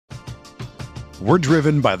We're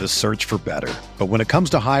driven by the search for better. But when it comes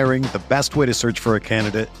to hiring, the best way to search for a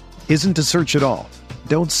candidate isn't to search at all.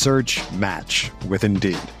 Don't search, match with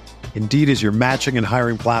Indeed. Indeed is your matching and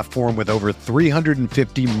hiring platform with over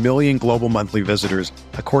 350 million global monthly visitors,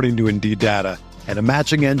 according to Indeed data, and a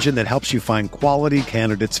matching engine that helps you find quality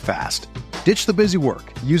candidates fast. Ditch the busy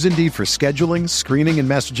work. Use Indeed for scheduling, screening, and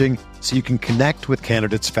messaging so you can connect with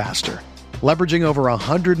candidates faster. Leveraging over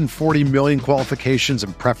 140 million qualifications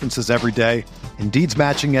and preferences every day, Indeed's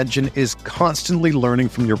matching engine is constantly learning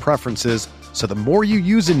from your preferences, so the more you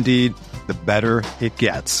use Indeed, the better it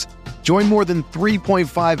gets. Join more than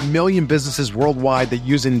 3.5 million businesses worldwide that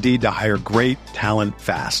use Indeed to hire great talent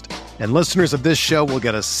fast. And listeners of this show will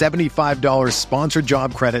get a $75 sponsored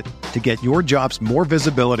job credit to get your jobs more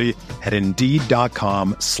visibility at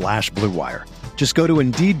Indeed.com/Blue Wire. Just go to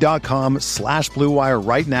Indeed.com/Blue Wire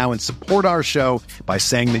right now and support our show by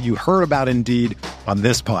saying that you heard about Indeed on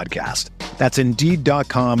this podcast. That's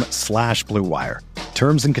Indeed.com/Blue Wire.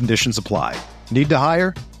 Terms and conditions apply. Need to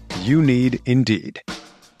hire? You need Indeed.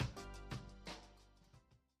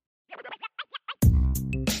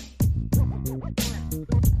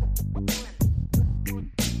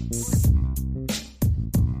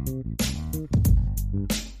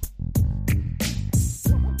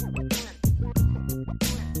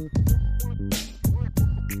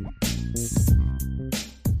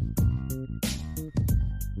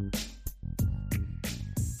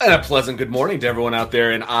 And a pleasant good morning to everyone out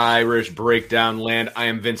there in Irish Breakdown land. I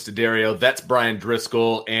am Vince D'Addario. That's Brian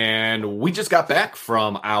Driscoll. And we just got back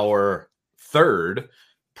from our third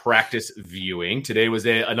practice viewing. Today was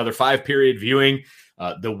another 5-period viewing.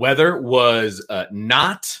 The weather was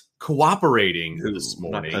not cooperating this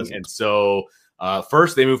morning. And so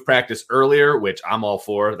first they moved practice earlier, which I'm all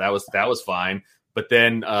for. That was fine. But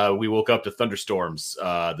then we woke up to thunderstorms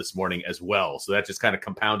this morning as well. So that just kind of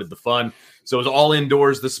compounded the fun. So it was all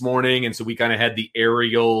indoors this morning. And so we kind of had the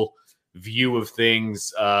aerial view of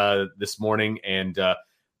things this morning. And,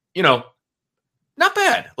 not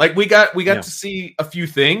bad. Like we got to see a few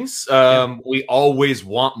things. We always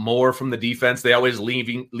want more from the defense. They always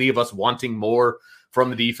leave us wanting more from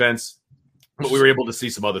the defense. But we were able to see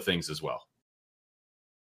some other things as well.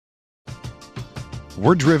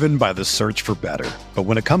 We're driven by the search for better. But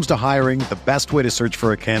when it comes to hiring, the best way to search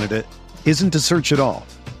for a candidate isn't to search at all.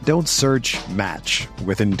 Don't search, match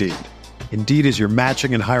with Indeed. Indeed is your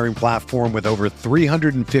matching and hiring platform with over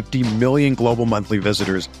 350 million global monthly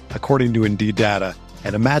visitors, according to Indeed data,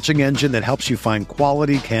 and a matching engine that helps you find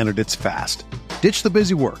quality candidates fast. Ditch the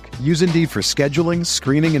busy work. Use Indeed for scheduling,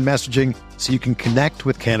 screening, and messaging so you can connect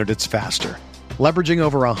with candidates faster. Leveraging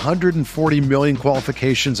over 140 million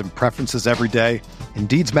qualifications and preferences every day,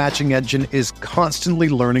 Indeed's matching engine is constantly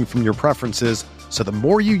learning from your preferences, so the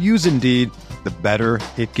more you use Indeed, the better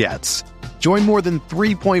it gets. Join more than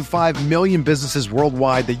 3.5 million businesses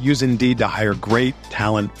worldwide that use Indeed to hire great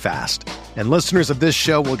talent fast. And listeners of this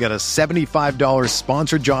show will get a $75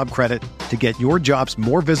 sponsored job credit to get your jobs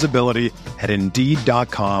more visibility at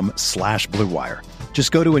Indeed.com/Blue Wire.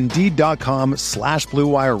 Just go to Indeed.com/Blue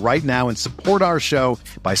Wire right now and support our show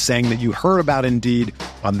by saying that you heard about Indeed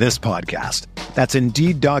on this podcast. That's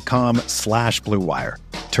Indeed.com/Blue Wire.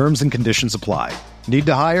 Terms and conditions apply. Need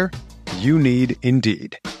to hire? You need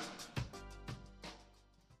Indeed.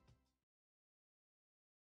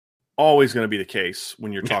 Always going to be the case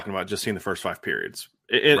when you're talking about just seeing the first 5 periods.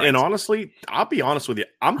 And honestly, I'll be honest with you.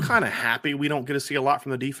 I'm kind of happy we don't get to see a lot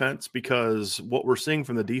from the defense, because what we're seeing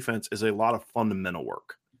from the defense is a lot of fundamental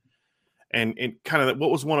work. And kind of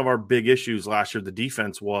what was one of our big issues last year, the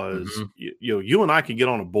defense was, you and I could get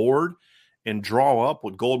on a board and draw up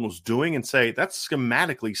what Golden was doing and say, that's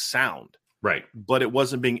schematically sound. Right. But it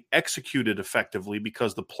wasn't being executed effectively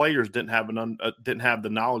because the players didn't have the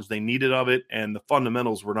knowledge they needed of it, and the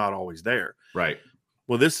fundamentals were not always there. Right.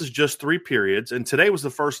 Well, this is just 3 periods, and today was the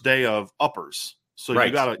first day of uppers. So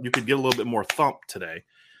you could get a little bit more thump today.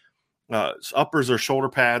 Uppers are shoulder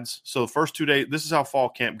pads. So the first 2 days, this is how fall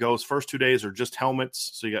camp goes. First 2 days are just helmets.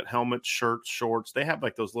 So you got helmets, shirts, shorts. They have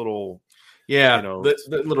like those little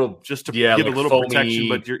the little just to give like a little foamy protection,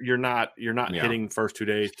 but you're not hitting first 2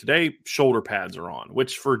 days. Today, shoulder pads are on,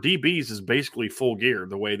 which for DBs is basically full gear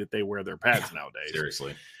the way that they wear their pads nowadays.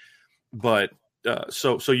 Seriously. But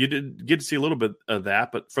so you did get to see a little bit of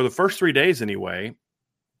that, but for the first 3 days anyway,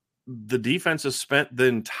 the defense has spent the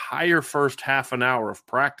entire first half an hour of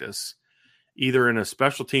practice either in a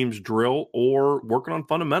special teams drill or working on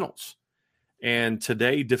fundamentals. And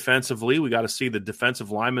today, defensively, we got to see the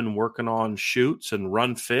defensive linemen working on shoots and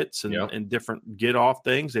run fits and different get-off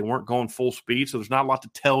things. They weren't going full speed, so there's not a lot to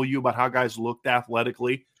tell you about how guys looked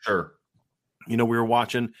athletically. Sure. We were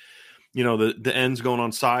watching the ends going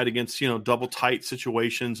on side against, double tight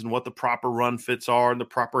situations and what the proper run fits are and the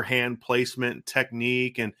proper hand placement and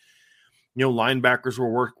technique. And, linebackers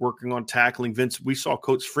were working on tackling. Vince, we saw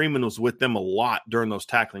Coach Freeman was with them a lot during those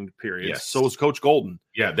tackling periods. Yes. So was Coach Golden.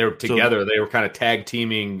 Yeah, they were together. They were kind of tag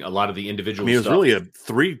teaming a lot of the individual it was stuff. really a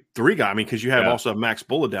three guy. Because you also have Max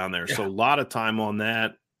Bulla down there. Yeah. So a lot of time on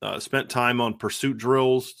that. Spent time on pursuit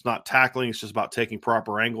drills. It's not tackling. It's just about taking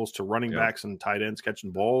proper angles to running backs and tight ends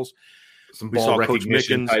catching balls. Some ball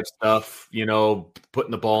recognition type stuff,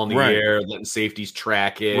 putting the ball in the air, letting safeties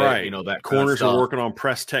track it, that corners are working on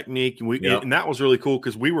press technique. And that was really cool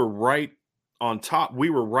because we were right on top. We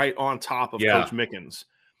were right on top of Coach Mickens.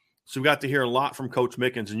 So we got to hear a lot from Coach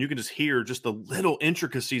Mickens, and you can just hear just the little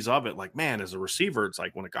intricacies of it. Like, man, as a receiver, it's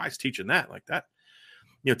like when a guy's teaching that, like that,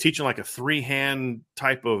 teaching like a 3-hand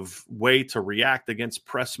type of way to react against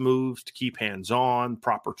press moves, to keep hands on,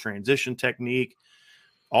 proper transition technique.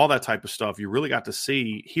 All that type of stuff you really got to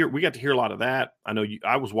see here. We got to hear a lot of that. I know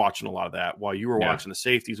I was watching a lot of that while you were watching the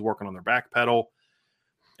safeties working on their back pedal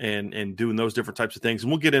and doing those different types of things.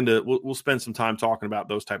 And we'll spend some time talking about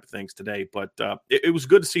those type of things today, but it was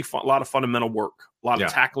good to see a lot of fundamental work, a lot of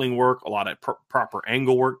tackling work, a lot of proper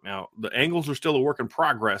angle work. Now the angles are still a work in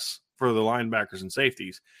progress for the linebackers and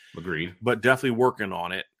safeties. Agreed. But definitely working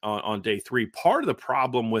on it on day 3. Part of the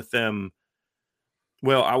problem with them,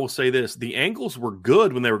 well, I will say this. The angles were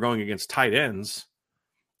good when they were going against tight ends.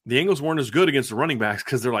 The angles weren't as good against the running backs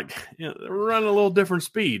because they're like, they're running a little different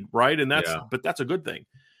speed, right? And but that's a good thing.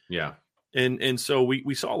 Yeah. And so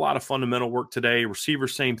we saw a lot of fundamental work today.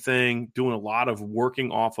 Receivers, same thing, doing a lot of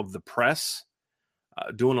working off of the press,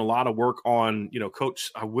 doing a lot of work on,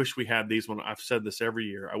 Coach, I wish we had these when I've said this every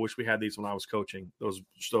year. I wish we had these when I was coaching. Those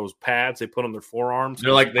pads they put on their forearms.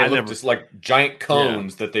 They're like, they look just like giant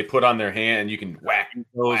cones that they put on their hand. You can whack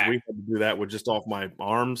those. We had to do that with just off my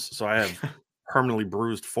arms. So I have permanently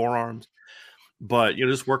bruised forearms. But,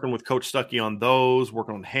 just working with Coach Stuckey on those,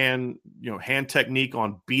 working on hand technique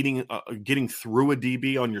on getting through a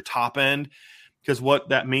DB on your top end. Because what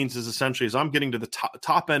that means is essentially I'm getting to the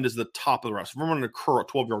top end is the top of the route. So if I'm running a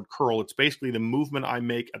 12-yard curl, it's basically the movement I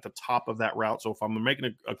make at the top of that route. So if I'm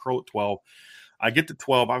making a curl at 12, I get to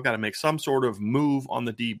 12, I've got to make some sort of move on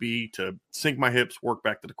the DB to sink my hips, work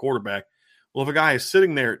back to the quarterback. Well, if a guy is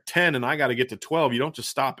sitting there at 10 and I got to get to 12, you don't just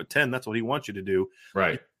stop at 10. That's what he wants you to do.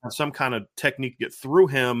 Right. You have some kind of technique to get through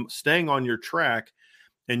him, staying on your track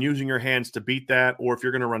and using your hands to beat that. Or if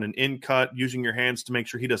you're going to run an in cut, using your hands to make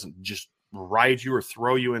sure he doesn't just ride you or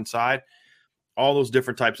throw you inside. All those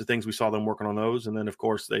different types of things, we saw them working on those. And then, of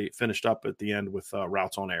course, they finished up at the end with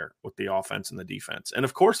routes on air with the offense and the defense. And,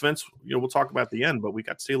 of course, Vince, we'll talk about the end, but we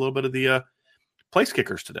got to see a little bit of the place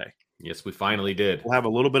kickers today. Yes, we finally did. We'll have a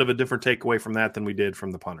little bit of a different takeaway from that than we did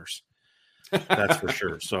from the punters. That's for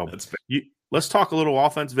sure. So let's talk a little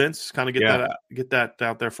offense, Vince, kind of get that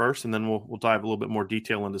out there first, and then we'll dive a little bit more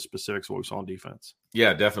detail into specifics of what we saw on defense.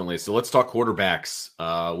 Yeah, definitely. So let's talk quarterbacks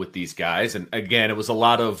with these guys. And again, it was a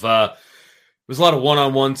lot of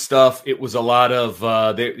one-on-one stuff. It was a lot of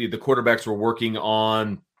the quarterbacks were working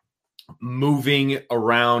on moving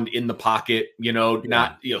around in the pocket,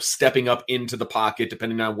 not stepping up into the pocket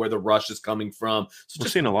depending on where the rush is coming from. So we're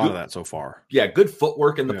seeing a lot of that so far. Yeah, good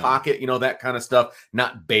footwork in the pocket, that kind of stuff.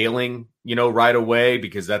 Not bailing, right away,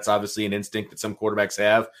 because that's obviously an instinct that some quarterbacks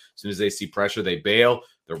have. As soon as they see pressure, they bail.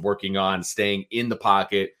 They're working on staying in the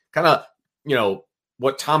pocket, kind of,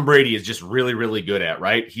 what Tom Brady is just really, really good at,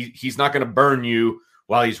 right? He's not going to burn you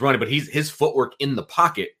while he's running, but his footwork in the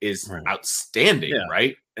pocket is outstanding,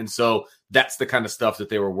 right? And so that's the kind of stuff that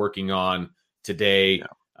they were working on today.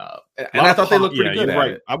 Yeah. And I thought they looked pretty good at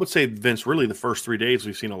it. I would say, Vince, really the first 3 days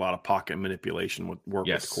we've seen a lot of pocket manipulation with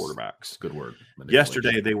quarterbacks. Good word.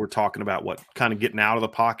 Yesterday they were talking about kind of getting out of the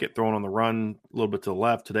pocket, throwing on the run a little bit to the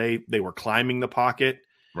left. Today they were climbing the pocket.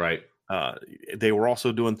 Right. They were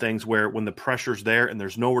also doing things where when the pressure's there and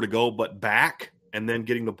there's nowhere to go but back, and then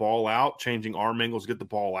getting the ball out, changing arm angles, get the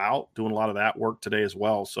ball out, doing a lot of that work today as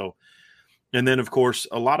well. So, and then of course,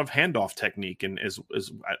 a lot of handoff technique. And as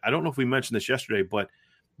I don't know if we mentioned this yesterday, but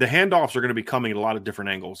the handoffs are going to be coming at a lot of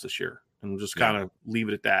different angles this year, and we'll just kind of leave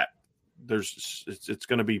it at that. It's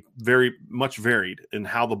going to be very much varied in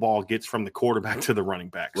how the ball gets from the quarterback to the running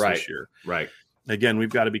backs this year. Right. Again, we've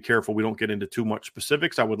got to be careful we don't get into too much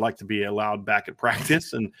specifics. I would like to be allowed back at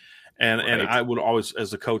practice, and I would always,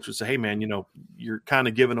 as a coach, would say, hey, man, you're kind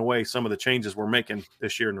of giving away some of the changes we're making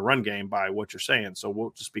this year in the run game by what you're saying. So we'll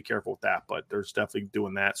just be careful with that. But there's definitely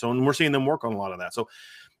doing that. So, and we're seeing them work on a lot of that. So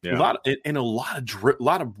a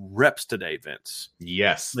lot of reps today, Vince.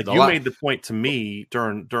 Yes. Like you made the point to me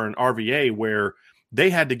during RVA where they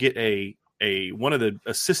had to get a one of the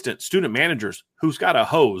assistant student managers who's got a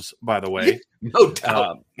hose, by the way. No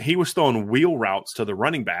doubt. He was throwing wheel routes to the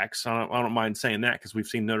running backs. I don't mind saying that because we've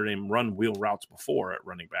seen Notre Dame run wheel routes before at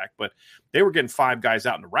running back, but they were getting 5 guys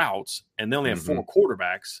out in the routes and they only had 4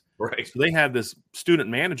 quarterbacks. Right. So they had this student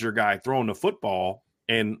manager guy throwing the football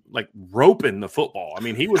and like roping the football. I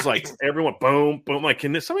mean, he was like, everyone, boom, boom. Like,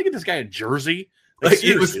 can somebody get this guy a jersey? Like,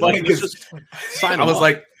 it was funny because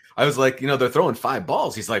I was like, they're throwing 5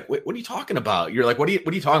 balls. He's like, wait, what are you talking about? You're like, what are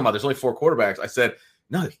you talking about? There's only 4 quarterbacks. I said,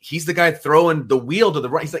 no, he's the guy throwing the wheel to the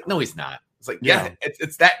right. He's like, no, he's not. It's like, yeah,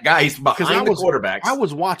 it's that guy. He's behind the quarterbacks. I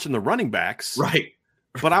was watching the running backs. Right.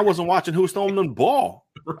 But I wasn't watching who was throwing the ball.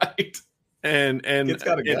 Right. And it's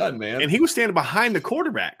got a gun, man. And he was standing behind the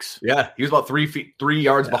quarterbacks. Yeah. He was about 3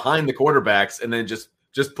 yards behind the quarterbacks and then just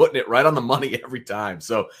putting it right on the money every time.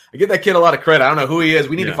 So I give that kid a lot of credit. I don't know who he is.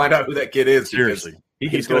 We need to find out who that kid is. Seriously.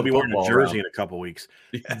 He's going to be wearing a jersey in a couple of weeks.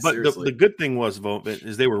 Yeah, but the good thing was,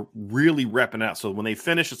 is they were really repping out. So when they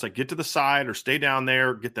finished, it's like get to the side or stay down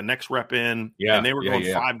there, get the next rep in. Yeah, and they were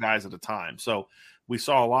going 5 guys at a time. So we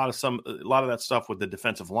saw a lot of that stuff with the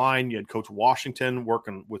defensive line. You had Coach Washington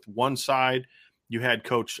working with one side. You had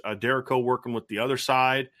Coach Derrico working with the other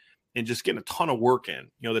side and just getting a ton of work in.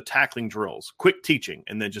 The tackling drills, quick teaching,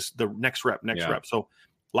 and then just the next rep. So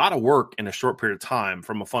a lot of work in a short period of time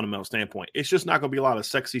from a fundamental standpoint. It's just not going to be a lot of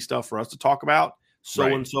sexy stuff for us to talk about.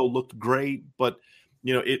 So-and-so looked great, but,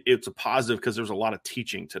 it's a positive because there's a lot of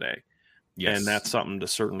teaching today. Yes. And that's something to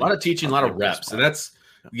certainly – a lot of teaching, a lot of reps. And that's,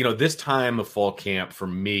 this time of fall camp for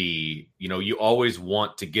me, you always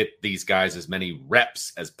want to get these guys as many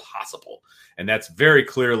reps as possible. And that's very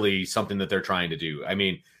clearly something that they're trying to do. I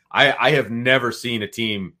mean, I have never seen a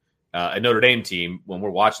team – a Notre Dame team, when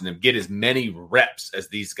we're watching them, get as many reps as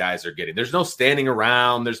these guys are getting. There's no standing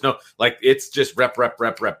around. There's no, it's just rep.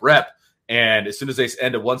 And as soon as they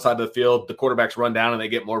end at one side of the field, the quarterbacks run down and they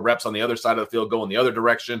get more reps on the other side of the field, go in the other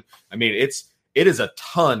direction. I mean, it is a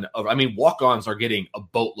ton of, walk-ons are getting a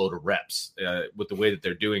boatload of reps with the way that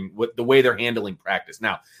they're doing, with the way they're handling practice.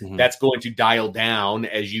 Now, that's going to dial down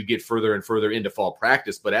as you get further and further into fall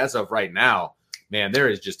practice. But as of right now, man, there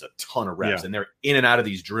is just a ton of reps, and they're in and out of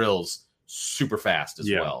these drills super fast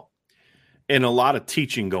as well. And a lot of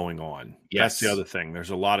teaching going on. Yes. That's the other thing. There's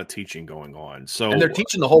a lot of teaching going on. So, and they're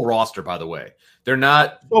teaching the whole roster, by the way. They're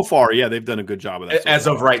not – so far, they've done a good job of that. As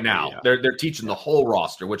of right now. Yeah. They're teaching the whole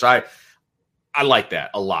roster, which I like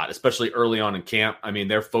that a lot, especially early on in camp. I mean,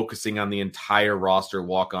 they're focusing on the entire roster,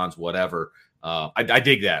 walk-ons, whatever. I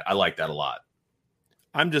dig that. I like that a lot.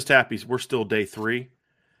 I'm just happy we're still day 3.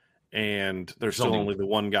 And there's still only the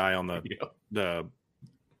one guy on the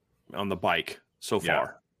bike so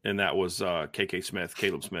far, and that was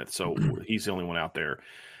Caleb Smith. So he's the only one out there.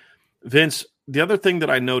 Vince, the other thing that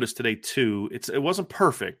I noticed today too, it wasn't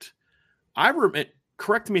perfect.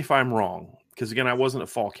 Correct me if I'm wrong, because again, I wasn't at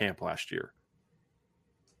fall camp last year.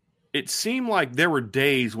 It seemed like there were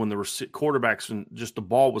days when there were quarterbacks and just the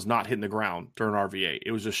ball was not hitting the ground during RVA.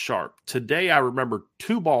 It was just sharp. Today, I remember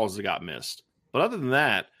 2 balls that got missed, but other than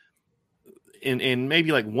that. In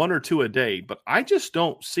maybe like 1 or 2 a day, but I just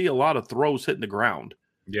don't see a lot of throws hitting the ground.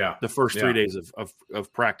 Yeah. The first 3 days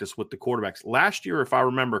of practice with the quarterbacks. Last year, if I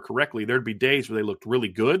remember correctly, there'd be days where they looked really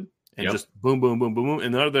good and just boom, boom, boom, boom, boom.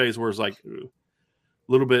 And the other days where it's like a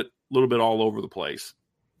little bit all over the place.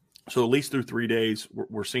 So at least through 3 days,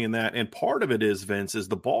 we're seeing that. And part of it is, Vince, is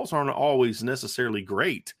the balls aren't always necessarily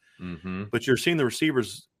great, but you're seeing the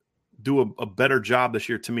receivers do a better job this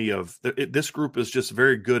year to me of this group is just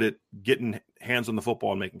very good at getting hands on the football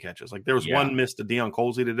and making catches. Like there was one miss to Deion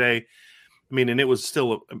Colsey today. I mean, and it was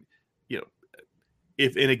still,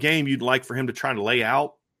 if in a game you'd like for him to try to lay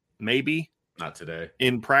out, maybe not today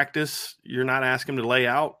in practice, you're not asking him to lay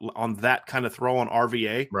out on that kind of throw on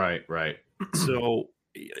RVA. Right. So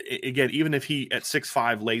again, even if he at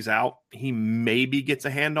 6'5" lays out, he maybe gets a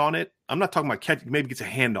hand on it. I'm not talking about catch, maybe gets a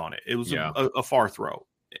hand on it. It was a far throw.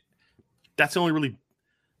 That's only really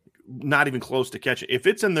not even close to catch it. If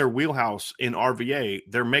it's in their wheelhouse in RVA,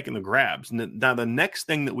 they're making the grabs. Now, the next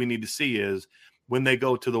thing that we need to see is when they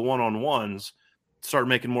go to the one-on-ones, start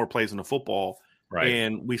making more plays in the football. Right.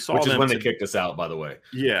 And we saw which is when they kicked us out, by the way.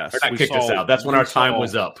 Yes. Or not kicked us out. That's when our time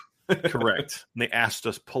was up. Correct. And they asked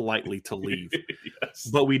us politely to leave. Yes.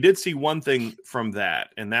 But we did see one thing from that,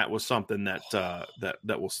 and that was something that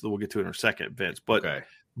we'll get to in a second, Vince. But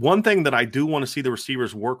one thing that I do want to see the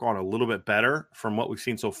receivers work on a little bit better from what we've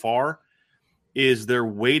seen so far is they're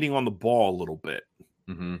waiting on the ball a little bit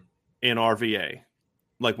in RVA.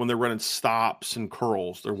 Like when they're running stops and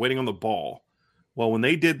curls, they're waiting on the ball. Well, when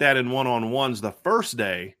they did that in one-on-ones the first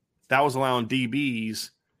day, that was allowing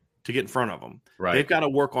DBs to get in front of them. Right. They've got to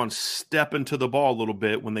work on stepping to the ball a little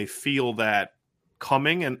bit when they feel that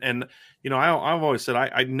coming. And I've always said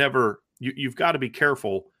I never – you've got to be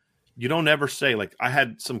careful. You don't ever say, like, I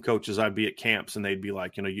had some coaches, I'd be at camps, and they'd be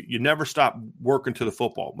like, you never stop working to the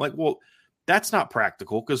football. I'm like, well, that's not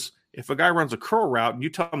practical, because if a guy runs a curl route and you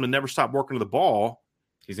tell him to never stop working to the ball,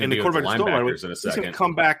 and the quarterback still right away, he's going to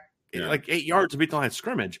come back like 8 yards to beat the line of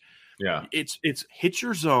scrimmage. Yeah. It's hit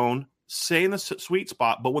your zone, stay in the sweet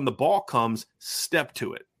spot, but when the ball comes, step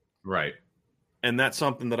to it. Right. And that's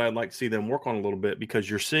something that I'd like to see them work on a little bit, because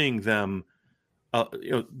you're seeing them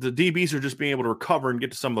the DBs are just being able to recover and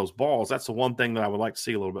get to some of those balls. That's the one thing that I would like to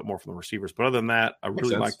see a little bit more from the receivers. But other than that, I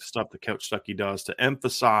really like the stuff that Coach Stuckey does to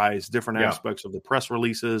emphasize different aspects of the press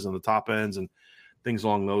releases and the top ends and things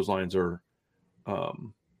along those lines are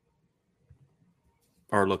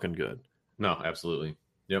looking good. No, absolutely.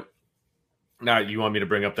 Yep. Now, you want me to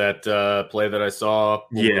bring up that play that I saw?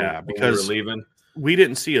 Because we were leaving. We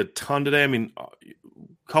didn't see a ton today. I mean, a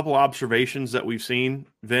couple observations that we've seen,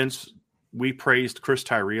 Vince. We praised Chris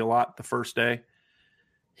Tyree a lot the first day.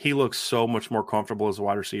 He looks so much more comfortable as a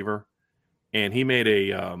wide receiver, and he made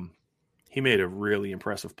a really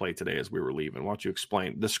impressive play today as we were leaving. Why don't you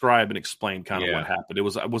describe and explain kind of what happened?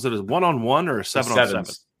 Was it a 1-on-1 or a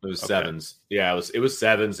 7-on-7? It was sevens. Yeah, it was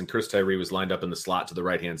sevens, and Chris Tyree was lined up in the slot to the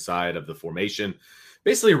right-hand side of the formation.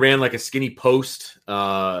 Basically ran like a skinny post,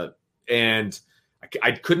 and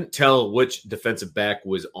I couldn't tell which defensive back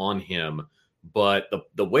was on him. But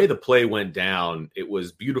the way the play went down, it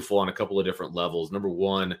was beautiful on a couple of different levels. Number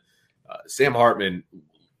one, Sam Hartman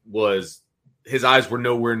his eyes were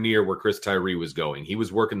nowhere near where Chris Tyree was going. He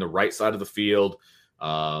was working the right side of the field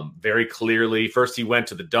very clearly. First, he went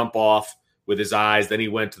to the dump off with his eyes. Then he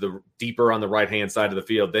went to the deeper on the right-hand side of the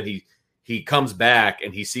field. Then he comes back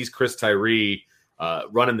and he sees Chris Tyree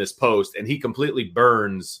running this post, and he completely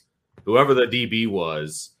burns whoever the DB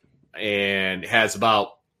was and has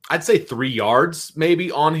about, I'd say 3 yards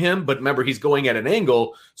maybe on him, but remember, he's going at an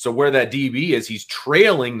angle. So where that DB is, he's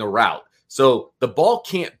trailing the route. So the ball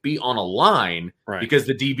can't be on a line because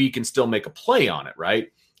the DB can still make a play on it,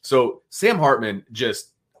 right? So Sam Hartman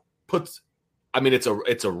just puts,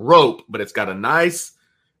 it's a rope, but it's got a nice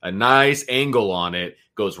angle on it,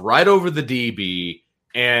 goes right over the DB.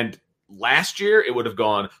 And last year it would have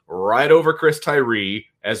gone right over Chris Tyree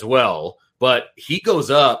as well. But he goes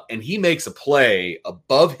up and he makes a play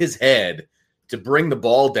above his head to bring the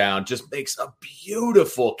ball down, just makes a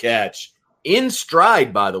beautiful catch in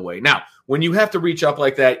stride, by the way. Now, when you have to reach up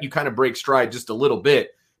like that, you kind of break stride just a little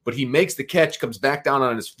bit, but he makes the catch, comes back down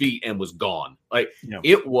on his feet, and was gone.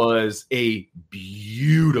 It was a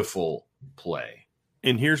beautiful play.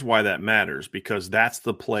 And here's why that matters, because that's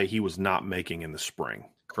the play he was not making in the spring.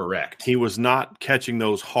 Correct. He was not catching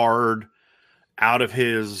those hard, out of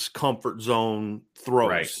his comfort zone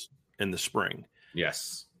throws in the spring.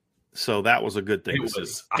 Yes. So that was a good thing.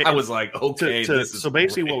 I was like, okay. So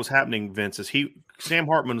basically what was happening, Vince, is Sam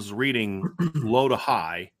Hartman was reading low to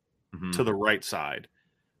high to the right side,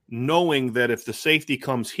 knowing that if the safety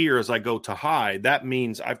comes here as I go to high, that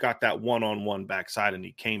means I've got that one-on-one backside, and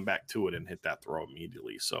he came back to it and hit that throw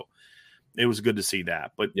immediately. So it was good to see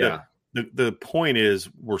that. But the point is,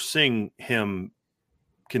 we're seeing him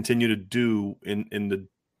continue to do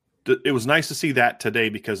it was nice to see that today,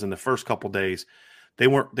 because in the first couple of days they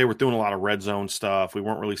were doing a lot of red zone stuff. We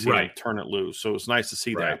weren't really seeing him turn it loose. So it's nice to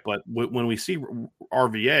see that. But when we see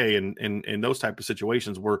RVA and those type of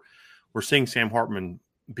situations, we're seeing Sam Hartman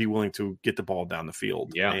be willing to get the ball down the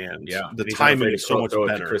field. The timing is so much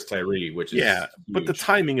better. Chris Tyree, which is huge. But the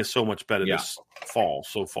timing is so much better this fall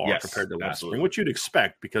so far compared to last spring, which you'd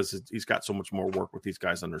expect, because he's got so much more work with these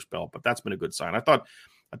guys under his belt. But that's been a good sign. I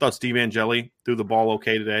thought Steve Angeli threw the ball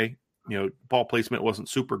okay today. Ball placement wasn't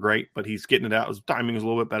super great, but he's getting it out. His timing is a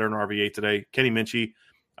little bit better in RVA today. Kenny Minchie,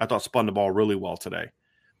 I thought, spun the ball really well today.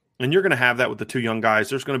 And you're going to have that with the two young guys.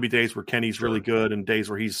 There's going to be days where Kenny's really good and days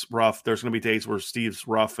where he's rough. There's going to be days where Steve's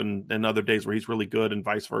rough and other days where he's really good, and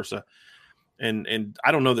vice versa. And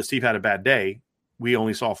I don't know that Steve had a bad day. We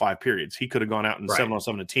only saw 5 periods. He could have gone out and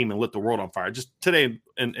 7-on-7 a team and lit the world on fire. Just today,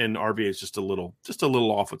 and RVA is just a little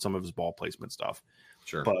off with some of his ball placement stuff.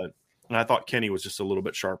 Sure. And I thought Kenny was just a little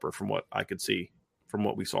bit sharper from what I could see from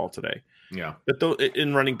what we saw today. Yeah. But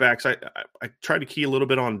in running backs, I tried to key a little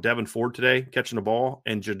bit on Devin Ford today catching the ball,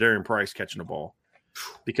 and Jadarian Price catching the ball,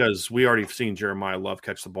 because we already seen Jeremiah Love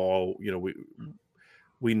catch the ball.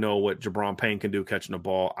 We know what Jabron Payne can do catching the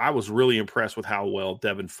ball. I was really impressed with how well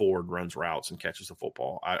Devin Ford runs routes and catches the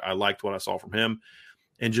football. I liked what I saw from him.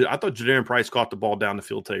 And I thought Jadarian Price caught the ball down the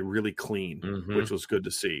field today really clean, which was good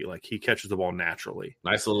to see. Like, he catches the ball naturally.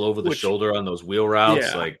 Nice little over the shoulder on those wheel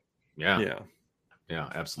routes. Yeah,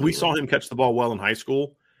 absolutely. We saw him catch the ball well in high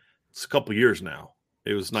school. It's a couple years now.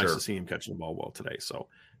 It was nice Sure. to see him catching the ball well today. So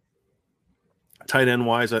tight end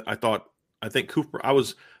wise, I think Cooper. I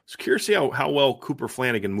was curious to see how well Cooper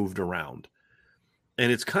Flanagan moved around,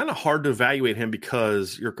 and it's kind of hard to evaluate him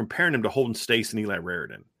because you're comparing him to Holden Stace and Eli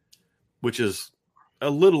Raritan, which is a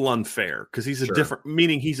little unfair because he's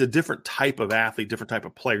a different type of athlete, different type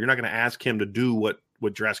of player. You're not going to ask him to do what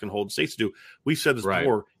you're asking Holden Stace to do. We've said this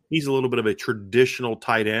before. He's a little bit of a traditional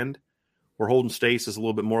tight end, where Holden Stace is a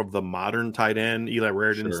little bit more of the modern tight end. Eli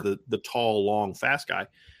Raritan's the tall, long, fast guy.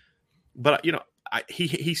 But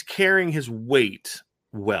he's carrying his weight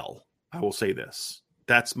well. I will say this.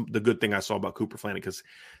 That's the good thing I saw about Cooper Flanagan, because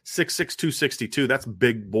 6'6", 262, that's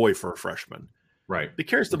big boy for a freshman. Right. He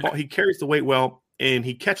carries the ball. He carries the weight well, and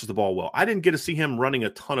he catches the ball well. I didn't get to see him running a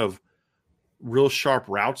ton of real sharp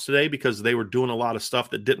routes today because they were doing a lot of stuff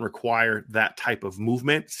that didn't require that type of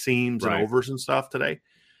movement, seams and overs and stuff today.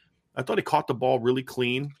 I thought he caught the ball really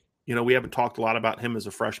clean. We haven't talked a lot about him as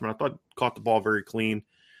a freshman. I thought he caught the ball very clean.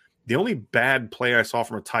 The only bad play I saw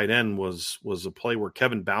from a tight end was a play where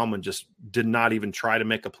Kevin Bauman just did not even try to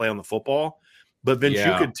make a play on the football. But Vince,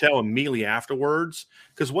 you could tell immediately afterwards,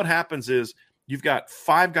 because what happens is you've got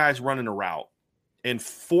 5 guys running a route and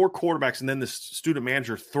 4 quarterbacks, and then the student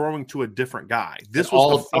manager throwing to a different guy. This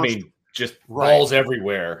was just balls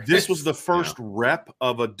everywhere. This was the first rep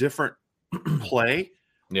of a different play.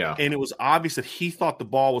 Yeah. And it was obvious that he thought the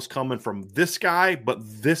ball was coming from this guy, but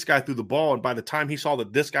this guy threw the ball. And by the time he saw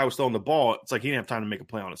that this guy was throwing the ball, it's like he didn't have time to make a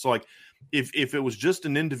play on it. So, like, if it was just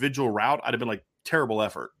an individual route, I'd have been like, terrible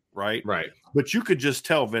effort, right? Right. But you could just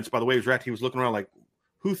tell, Vince, by the way he was reacting, he was looking around like,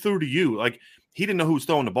 who threw to you? Like, he didn't know who was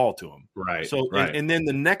throwing the ball to him. Right. So, and then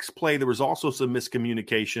the next play, there was also some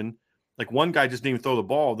miscommunication. Like, one guy just didn't even throw the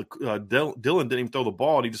ball. Dylan didn't even throw the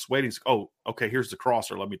ball, and he just waited. Oh, okay, here's the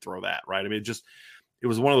crosser. Let me throw that, right? I mean, it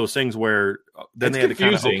was one of those things where then they had to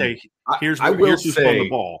kind of, here's who's throwing the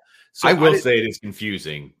ball. So I will say it is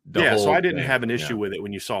confusing. So I didn't have an issue with it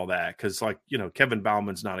when you saw that, because, like, Kevin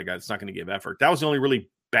Bauman's not a guy that's not going to give effort. That was the only really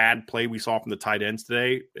bad play we saw from the tight ends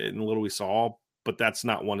today, and the little we saw, but that's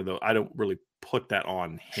not one of those. I don't really put that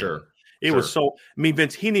on him. Sure. It was so,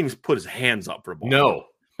 Vince, he didn't even put his hands up for a ball. No.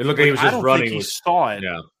 It looked like he was just running. Think he saw it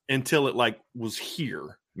until it was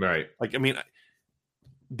here. Right. Like,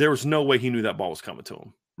 there was no way he knew that ball was coming to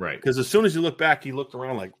him. Right. Because as soon as he looked back, he looked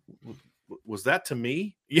around like, was that to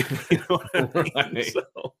me? You know what I mean? Right.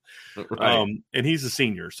 So, and he's a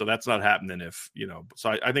senior, so that's not happening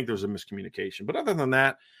so I think there was a miscommunication. But other than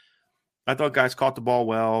that, I thought guys caught the ball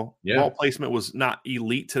well. Yeah. Ball placement was not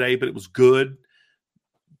elite today, but it was good.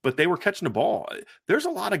 But they were catching the ball. There's a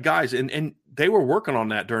lot of guys, and they were working on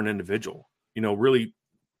that during individual, really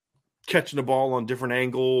catching the ball on different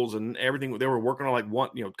angles and everything. They were working on, like, one,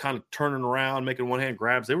 kind of turning around, making one-hand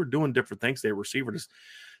grabs. They were doing different things. They were receivers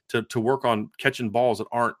to work on catching balls that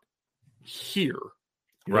aren't here.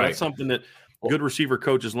 Right. That's something that good receiver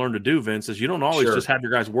coaches learn to do, Vince, is you don't always just have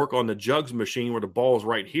your guys work on the jugs machine where the ball is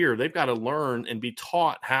right here. They've got to learn and be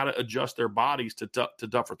taught how to adjust their bodies to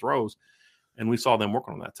duck for throws. And we saw them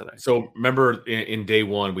working on that today. So remember in day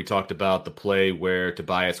one, we talked about the play where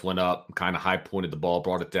Tobias went up, kind of high pointed the ball,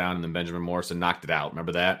 brought it down, and then Benjamin Morrison knocked it out.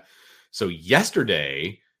 Remember that? So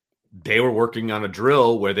yesterday, they were working on a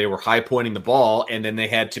drill where they were high pointing the ball, and then they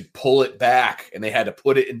had to pull it back and they had to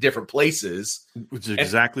put it in different places. Which is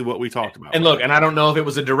exactly what we talked about. And look, and I don't know if it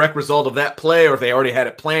was a direct result of that play or if they already had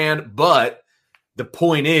it planned, but the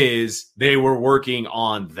point is they were working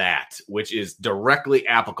on that, which is directly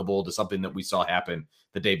applicable to something that we saw happen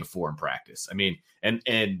the day before in practice.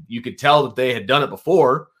 And you could tell that they had done it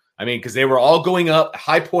before. Because they were all going up,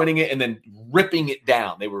 high pointing it, and then ripping it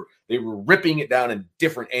down. They were ripping it down in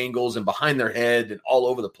different angles and behind their head and all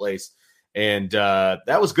over the place. And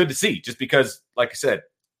that was good to see, just because, like I said,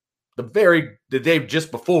 the day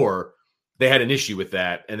just before, they had an issue with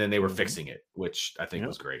that, and then they were fixing it, which I think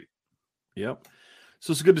was great. Yep.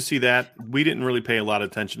 So it's good to see that. We didn't really pay a lot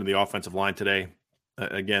of attention to the offensive line today.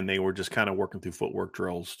 Again, they were just kind of working through footwork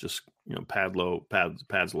drills, just pads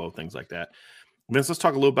low, things like that. Vince, let's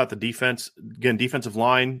talk a little about the defense. Again, defensive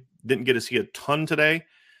line, didn't get to see a ton today.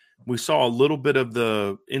 We saw a little bit of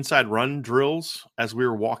the inside run drills as we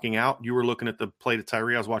were walking out. You were looking at the play to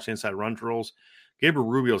Tyree. I was watching inside run drills. Gabriel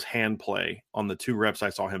Rubio's hand play on the 2 reps I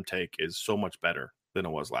saw him take is so much better than it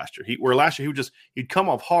was last year. Last year he'd come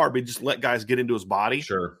off hard, but he'd just let guys get into his body.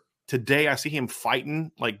 Sure. Today I see him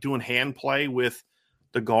fighting, like doing hand play with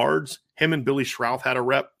the guards. Him and Billy Schrouth had a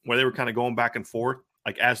rep where they were kind of going back and forth,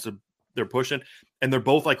 like as they're pushing, and they're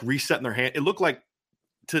both like resetting their hand. It looked like,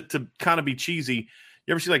 to kind of be cheesy,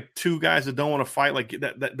 You ever see like two guys that don't want to fight, like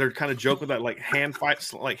that they're kind of joking with that like hand fight,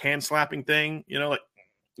 like hand slapping thing,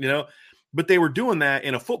 but they were doing that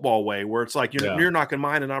in a football way where it's like you're knocking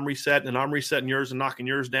mine and I'm resetting yours and knocking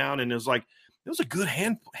yours down. And it was a good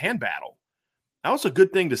hand battle. That was a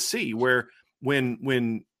good thing to see, where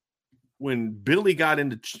when Billy got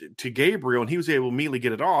into Gabriel and he was able to immediately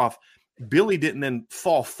get it off, Billy didn't then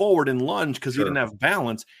fall forward and lunge because he didn't have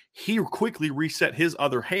balance. He quickly reset his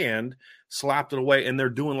other hand, slapped it away, and they're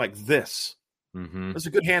doing like this. Mm-hmm. It's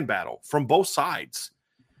a good hand battle from both sides.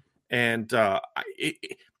 And the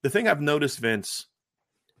thing I've noticed, Vince,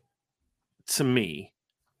 to me,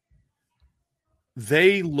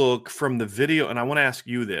 they look from the video, and I want to ask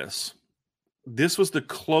you this. This was the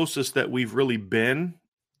closest that we've really been,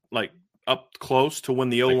 like, up close to when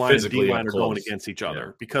the O-line and D-line are going against each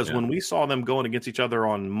other. Because when we saw them going against each other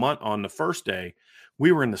on the first day,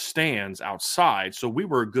 we were in the stands outside. So we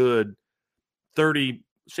were a good 30,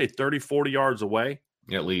 40 yards away.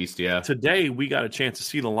 At least, yeah. Today, we got a chance to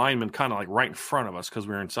see the linemen kind of like right in front of us because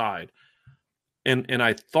we were inside. And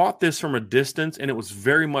I thought this from a distance, and it was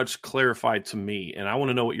very much clarified to me. And I want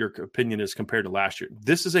to know what your opinion is compared to last year.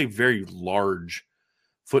 This is a very large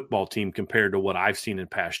football team compared to what I've seen in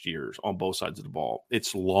past years on both sides of the ball.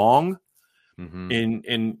 It's long,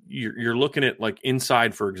 and you're looking at like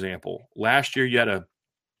inside, for example. Last year you had a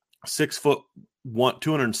 6'1",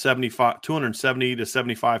 270 to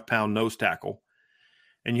 75 pound nose tackle,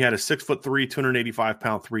 and you had a 6'3", 285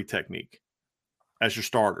 pound 3 technique as your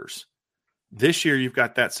starters. This year you've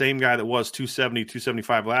got that same guy that was 270,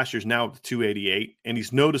 275 last year's now 288, and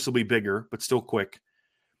he's noticeably bigger but still quick.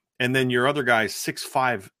 And then your other guy's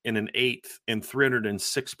 6'5" and an 1/8 and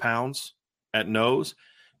 306 pounds at nose.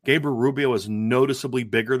 Gabriel Rubio is noticeably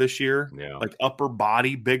bigger this year, like upper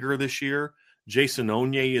body bigger this year. Jason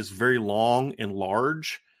Onye is very long and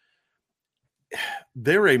large.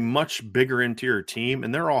 They're a much bigger interior team,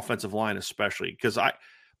 and their offensive line especially, because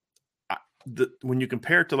when you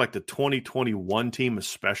compare it to like the 2021 team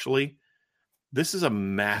especially, this is a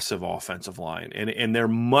massive offensive line, and they're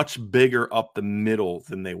much bigger up the middle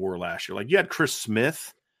than they were last year. Like you had Chris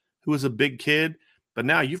Smith, who was a big kid, but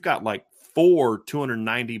now you've got like 4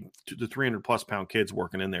 290 to 300 plus pound kids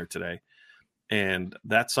working in there today. And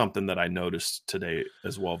that's something that I noticed today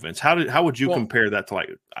as well, Vince. How would you compare that to, like,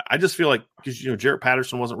 I just feel like, because, Jarrett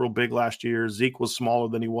Patterson wasn't real big last year. Zeke was smaller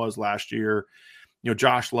than he was last year.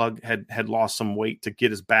 Josh Lugg had lost some weight to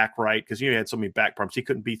get his back right because, he had so many back problems. He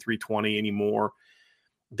couldn't be 320 anymore.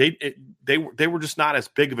 They were just not as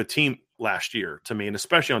big of a team last year to me, and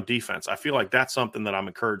especially on defense. I feel like that's something that I'm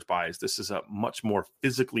encouraged by, is this is a much more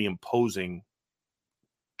physically imposing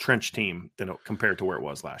trench team than compared to where it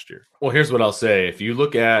was last year. Well, here's what I'll say. If you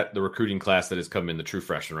look at the recruiting class that has come in, the true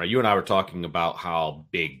freshmen, right? You and I were talking about how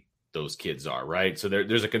big those kids are, right? So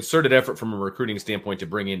there's a concerted effort from a recruiting standpoint to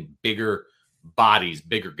bring in bigger bodies,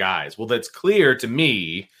 bigger guys. Well, that's clear to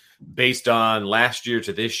me based on last year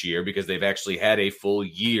to this year, because they've actually had a full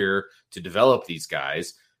year to develop these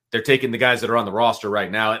guys. They're taking the guys that are on the roster right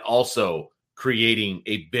now and also creating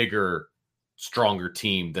a bigger, stronger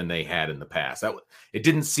team than they had in the past. It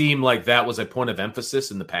didn't seem like that was a point of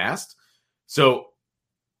emphasis in the past. So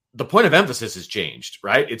the point of emphasis has changed,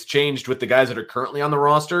 right? It's changed with the guys that are currently on the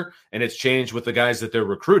roster, and it's changed with the guys that they're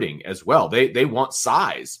recruiting as well. They want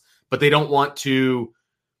size, but they don't want to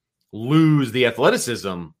lose the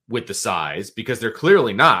athleticism with the size, because they're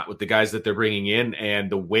clearly not with the guys that they're bringing in and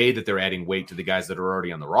the way that they're adding weight to the guys that are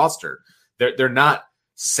already on the roster. They're not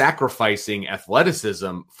sacrificing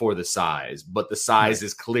athleticism for the size, but the size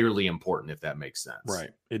is clearly important, if that makes sense.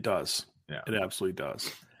 Right. It does. Yeah. It absolutely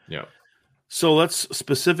does. Yeah. So let's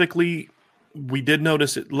specifically, we did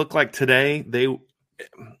notice it looked like today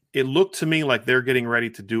it looked to me like they're getting ready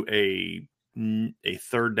to do a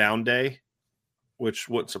third down day, which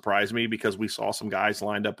wouldn't surprise me because we saw some guys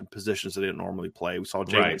lined up in positions they didn't normally play. We saw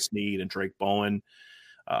Jalen Sneed and Drake Bowen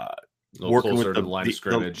working with the line of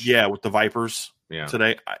scrimmage. With the Vipers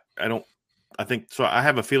today. I think so. I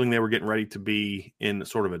have a feeling they were getting ready to be in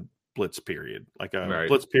sort of a blitz period, like a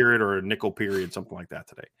blitz period or a nickel period, something like that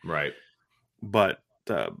today. Right. But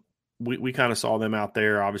we kind of saw them out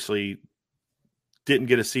there. Obviously, didn't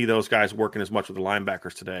get to see those guys working as much with the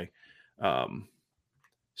linebackers today.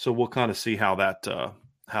 So we'll kind of see how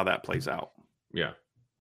that plays out. Yeah.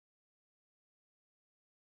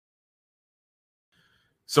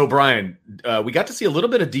 So Brian, we got to see a little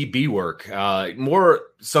bit of DB work. More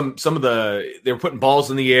some of they were putting balls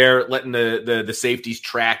in the air, letting the safeties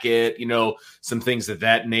track it. Some things of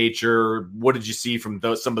that nature. What did you see from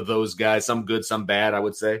some of those guys? Some good, some bad, I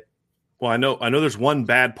would say. Well, I know there's one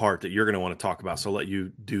bad part that you're going to want to talk about, so I'll let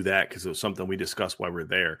you do that because it was something we discussed while we were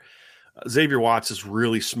there. Xavier Watts is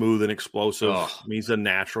really smooth and explosive. Oh. I mean, he's a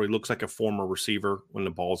natural. He looks like a former receiver when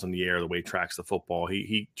the ball's in the air, the way he tracks the football.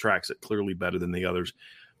 He tracks it clearly better than the others.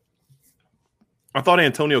 I thought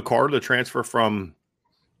Antonio Carter, the transfer from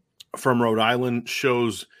Rhode Island,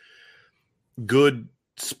 shows good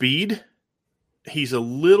speed. He's a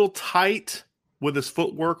little tight with his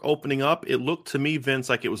footwork opening up. It looked to me, Vince,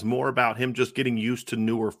 like it was more about him just getting used to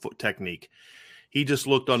newer foot technique. He just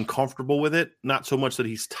looked uncomfortable with it. Not so much that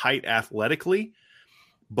he's tight athletically,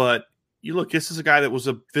 but you look, this is a guy that was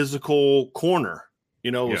a physical corner,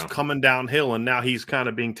 was coming downhill, and now he's kind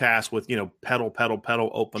of being tasked with, pedal,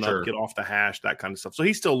 open up, get off the hash, that kind of stuff. So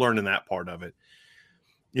he's still learning that part of it,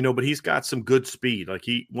 but he's got some good speed. Like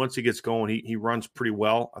once he gets going, he runs pretty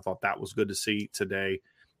well. I thought that was good to see today.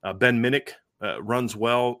 Ben Minnick runs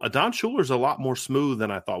well. Don Schuler's a lot more smooth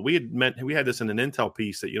than I thought. We had this in an intel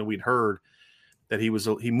piece that, we'd heard that he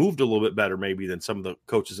moved a little bit better maybe than some of the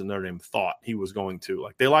coaches in Notre Dame thought he was going to.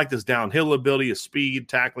 Like they liked his downhill ability, his speed,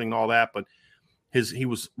 tackling, and all that, but he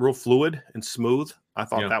was real fluid and smooth. I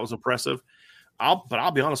thought that was impressive.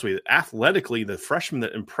 I'll be honest with you, athletically, the freshman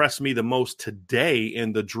that impressed me the most today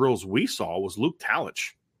in the drills we saw was Luke Talich,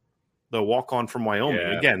 the walk-on from Wyoming.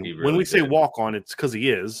 Yeah, again, when we say walk-on, it's because he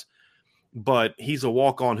is, but he's a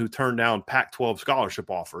walk-on who turned down Pac-12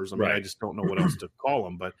 scholarship offers. I mean, I just don't know what else to call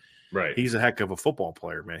him, but he's a heck of a football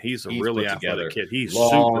player, man. He's really athletic kid. He's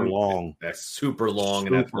super long. That's super long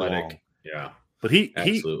and athletic. Long. Yeah. But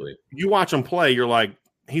absolutely. You watch him play, you're like,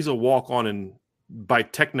 he's a walk-on and by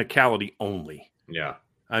technicality only. Yeah.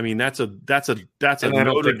 I mean, that's a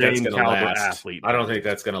Notre Dame caliber athlete. I don't think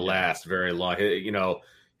that's going to last very long.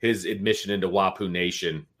 His admission into WAPU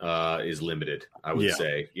Nation is limited, I would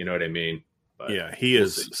say. You know what I mean? But he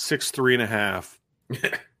is 6'3.5",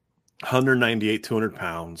 198, 200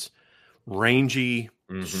 pounds, rangy,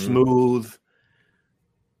 smooth,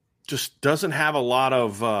 just doesn't have a lot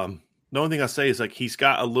of the only thing I say is like he's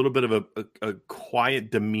got a little bit of a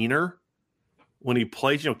quiet demeanor when he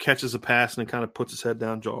plays, catches a pass and then kind of puts his head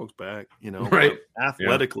down, jogs back, Right. But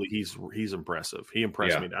athletically, he's impressive. He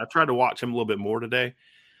impressed me. I tried to watch him a little bit more today.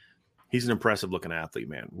 He's an impressive looking athlete,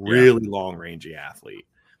 man. Really long rangey athlete.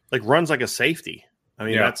 Like runs like a safety. I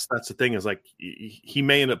mean, that's the thing is like he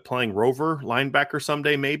may end up playing rover linebacker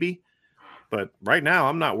someday, maybe. But right now,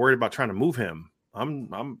 I'm not worried about trying to move him. I'm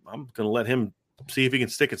going to let him see if he can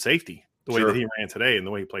stick at safety the way that he ran today and the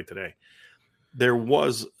way he played today. There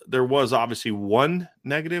was obviously one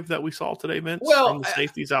negative that we saw today, Vince. From the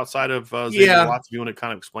safeties outside of Xavier Watts. If you want to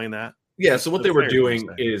kind of explain that? Yeah. So what they were doing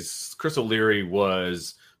is Chris O'Leary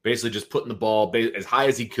was basically just putting the ball as high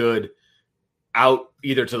as he could out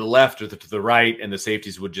either to the left or to the right, and the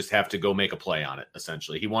safeties would just have to go make a play on it,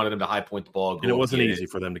 essentially. He wanted them to high point the ball. And it wasn't easy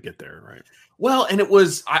for them to get there, right? Well, and it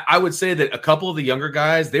was, I would say that a couple of the younger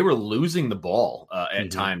guys, they were losing the ball at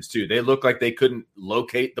times too. They looked like they couldn't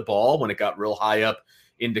locate the ball when it got real high up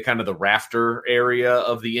into kind of the rafter area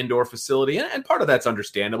of the indoor facility. And part of that's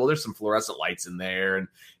understandable. There's some fluorescent lights in there and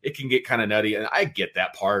it can get kind of nutty. And I get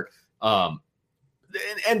that part.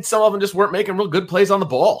 And some of them just weren't making real good plays on the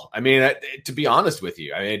ball. I mean, to be honest with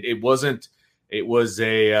you, I mean, it was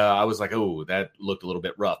I was like, oh, that looked a little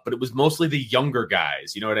bit rough, but it was mostly the younger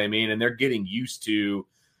guys, you know what I mean? And they're getting used to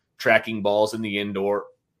tracking balls in the indoor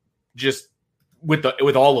just with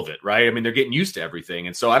all of it, right? I mean, they're getting used to everything.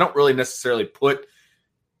 And so I don't really necessarily put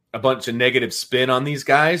a bunch of negative spin on these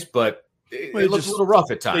guys, but it looked a little rough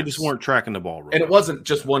at times. They just weren't tracking the ball. And it wasn't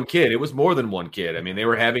just one kid. It was more than one kid. I mean, they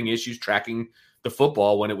were having issues tracking the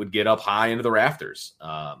football when it would get up high into the rafters.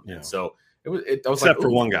 And so I was except like, for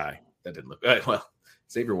one guy. That didn't look well.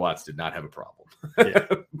 Xavier Watts did not have a problem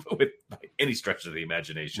with by any stretch of the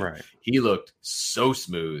imagination. Right. He looked so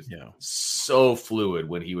smooth, so fluid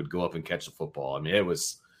when he would go up and catch the football. I mean, it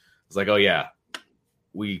was like, oh yeah,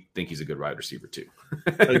 we think he's a good wide receiver too.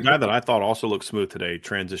 The guy that I thought also looked smooth today,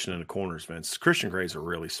 transitioning to corners, Vince. Christian Gray's a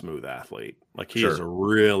really smooth athlete. Like he is a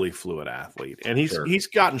really fluid athlete, and he's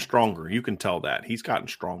gotten stronger. You can tell that he's gotten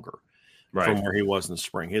stronger. From where he was in the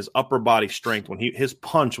spring. His upper body strength, his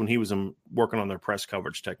punch when he was working on their press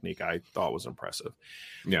coverage technique, I thought was impressive.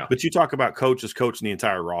 Yeah. But you talk about coaches coaching the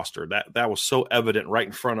entire roster. That was so evident right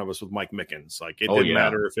in front of us with Mike Mickens. Like it didn't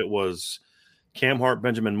matter if it was Cam Hart,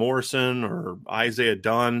 Benjamin Morrison, or Isaiah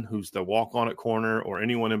Dunn, who's the walk-on at corner, or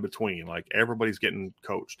anyone in between. Like everybody's getting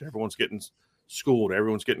coached. Everyone's getting schooled.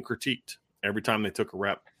 Everyone's getting critiqued every time they took a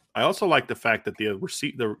rep. I also like the fact that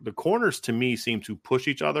the corners to me seem to push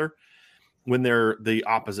each other when they're the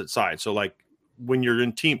opposite side. So like when you're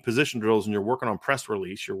in team position drills and you're working on press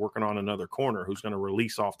release, you're working on another corner who's going to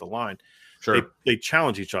release off the line. Sure. They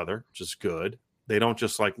challenge each other, which is good. They don't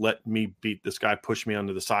just like let me beat this guy, push me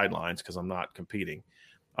under the sidelines because I'm not competing.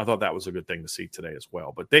 I thought that was a good thing to see today as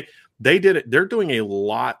well. But they did it. They're doing a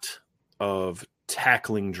lot of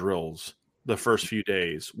tackling drills the first few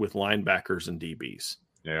days with linebackers and DBs.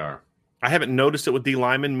 They are. I haven't noticed it with D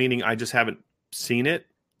linemen, meaning I just haven't seen it.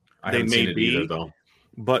 I haven't seen it either, though.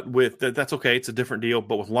 But with that's okay. It's a different deal.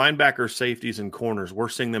 But with linebackers, safeties, and corners, we're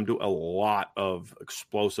seeing them do a lot of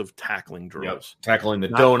explosive tackling drills. Yep. Tackling the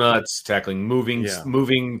donuts, tackling moving,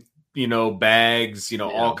 bags,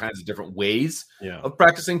 all kinds of different ways of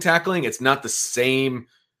practicing tackling. It's not the same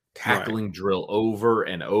tackling drill over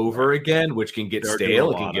and over again, which can get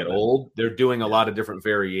stale. It can get old. They're doing a lot of different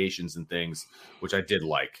variations and things, which I did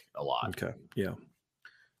like a lot. Okay. Yeah.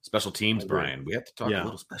 Special teams, Brian. We have to talk a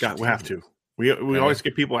little special teams. We have to. We always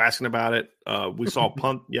get people asking about it. We saw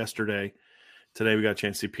punt yesterday. Today we got a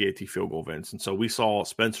chance to see PAT field goal, Vince. And so we saw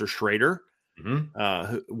Spencer Schrader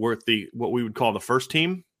worth what we would call the first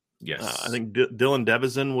team. Yes. I think Dylan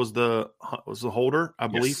Devison was the holder, I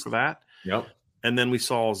believe, for that. Yep. And then we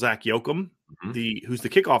saw Zach Yoakum, who's the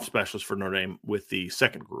kickoff specialist for Notre Dame, with the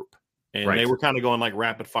second group. And they were kind of going like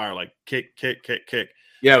rapid fire, like kick, kick, kick, kick.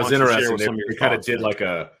 Yeah, it was interesting. They kind of did like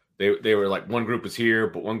they were like one group was here,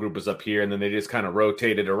 but one group was up here, and then they just kind of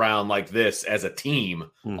rotated around like this as a team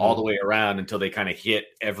all the way around until they kind of hit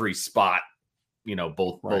every spot.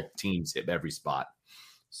 Both teams hit every spot.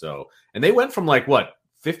 So, and they went from like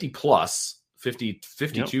 50 plus, 50,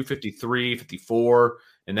 52, 53, 54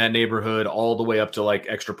 in that neighborhood, all the way up to like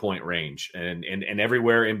extra point range and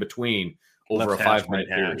everywhere in between over a 5-minute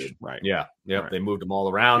period. Right. Yeah. Yep. Right. They moved them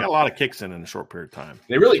all around. Got a lot of kicks in a short period of time.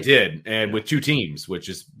 They really did. And with two teams, which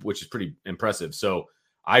is pretty impressive. So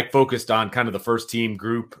I focused on kind of the first team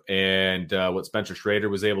group and what Spencer Schrader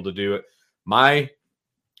was able to do. I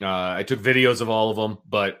took videos of all of them,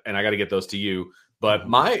 and I got to get those to you. But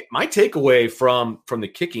my takeaway from the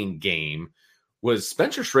kicking game was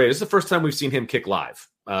Spencer Schrader. This is the first time we've seen him kick live.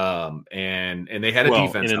 And they had a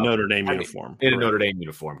defense in a Notre Dame uniform. In a Notre Dame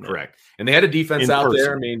uniform, correct. And they had a defense out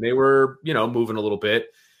there. I mean, they were, moving a little bit.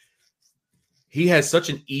 He has such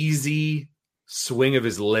an easy swing of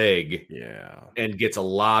his leg and gets a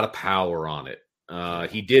lot of power on it.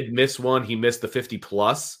 He did miss one. He missed the 50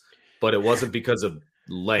 plus, but it wasn't because of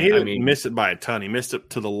length. He didn't miss it by a ton. He missed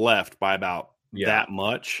it to the left by about that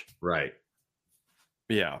much. Right.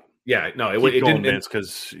 Yeah. Yeah, no, it didn't.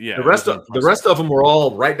 Because the rest of them were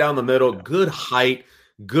all right down the middle. Yeah. Good height,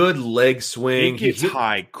 good leg swing. He gets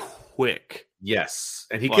high quick. Yes,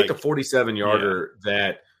 and he kicked a 47-yarder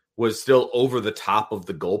that was still over the top of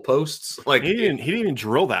the goalposts. Like he didn't even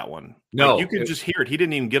drill that one. No, you could just hear it. He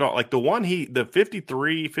didn't even get all like the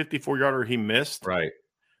 53, 54-yarder he missed. Right.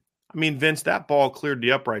 I mean, Vince, that ball cleared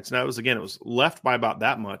the uprights. Now it was left by about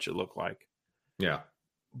that much. It looked like. Yeah.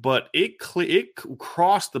 But it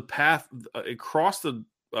crossed the path. It crossed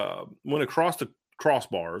went across the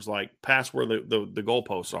crossbars, like past where the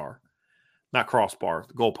goalposts are. Not crossbar,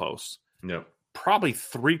 the goalposts. No. Probably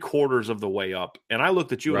 3/4 of the way up. And I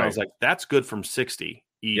looked at you and I was like, that's good from 60.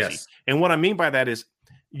 Easy. Yes. And what I mean by that is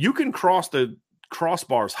you can cross the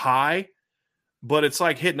crossbars high, but it's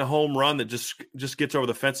like hitting a home run that just gets over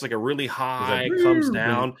the fence like a really high, comes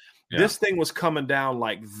down. Yeah. This thing was coming down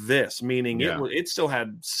like this, meaning it still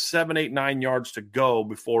had 7, 8, 9 yards to go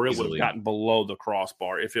before it would have gotten below the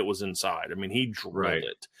crossbar if it was inside. I mean, he drilled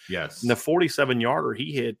it. Yes. And the 47-yarder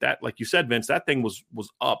he hit, that, like you said, Vince, that thing was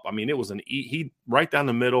up. I mean, it was he right down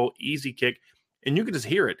the middle, easy kick, and you could just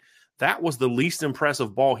hear it. That was the least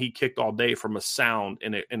impressive ball he kicked all day from a sound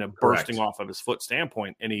and a bursting off of his foot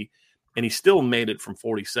standpoint, and he still made it from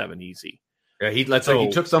 47 easy. Yeah, he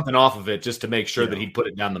took something off of it just to make sure that he'd put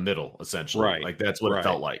it down the middle, essentially. Right. Like that's what it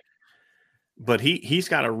felt like. But he's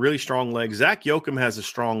got a really strong leg. Zach Yoakum has a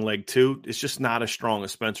strong leg too. It's just not as strong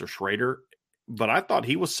as Spencer Schrader. But I thought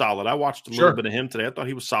he was solid. I watched a little bit of him today. I thought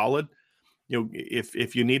he was solid.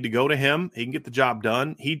 If you need to go to him, he can get the job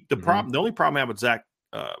done. The only problem I have with Zach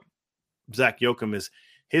Yoakum is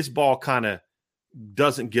his ball kind of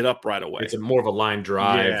doesn't get up right away. It's more of a line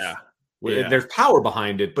drive. Yeah. There's power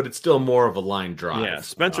behind it, but it's still more of a line drive. Yeah,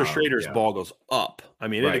 Spencer Schrader's ball goes up. I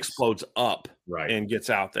mean, it explodes up and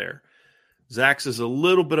gets out there. Zach's is a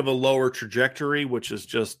little bit of a lower trajectory, which is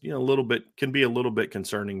just can be a little bit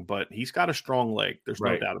concerning. But he's got a strong leg. There's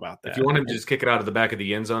no doubt about that. If you want him to just kick it out of the back of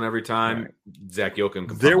the end zone every time, Zach Yoakum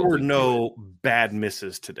can. There were no bad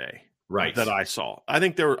misses today, right? That I saw. I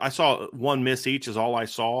think I saw one miss each. Is all I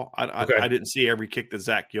saw. I didn't see every kick that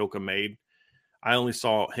Zach Yoakum made. I only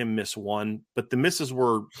saw him miss one, but the misses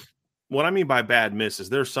were what I mean by bad miss is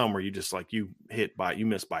there's some where you just like you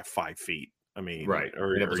miss by 5 feet. I mean, right.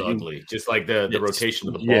 or it was ugly. Just like the rotation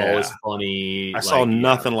of the ball yeah. is funny. I saw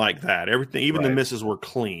nothing like that. Everything, even the Right. misses were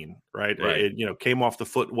clean, right? Right. It came off the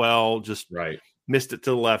foot well, just Right. missed it to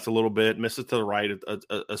the left a little bit, missed it to the right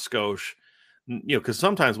a skosh. Because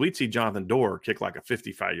sometimes we'd see Jonathan Dorr kick like a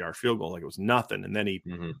 55-yard field goal like it was nothing, and then he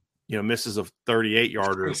misses a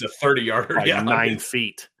 38-yarder. It's a 30-yarder, like 9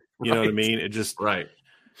 feet. You know what I mean? It just right.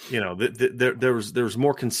 There was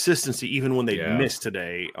more consistency even when they missed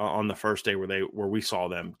today on the first day where we saw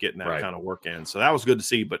them getting that kind of work in. So that was good to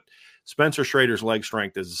see. But Spencer Schrader's leg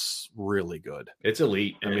strength is really good. It's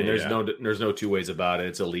elite. I mean, there's no two ways about it.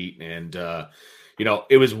 It's elite, and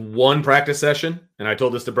it was one practice session, and I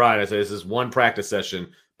told this to Brian. I said, this is one practice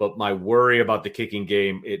session, but my worry about the kicking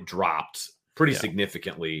game, it dropped pretty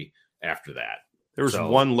significantly after that. There was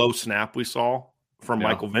one low snap we saw from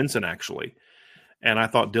Michael Vincent, actually, and I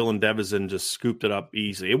thought Dylan Devison just scooped it up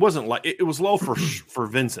easy. It wasn't like it was low for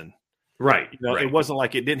Vincent. Right. It wasn't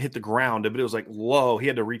like it didn't hit the ground, but it was like low. He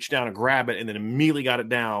had to reach down and grab it and then immediately got it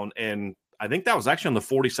down. And I think that was actually on the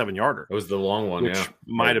 47-yarder. It was the long one, which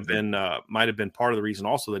might have been part of the reason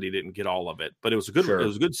also that he didn't get all of it. But it was a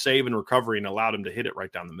good save and recovery and allowed him to hit it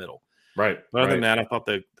right down the middle. Right. But other than that, I thought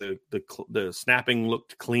the snapping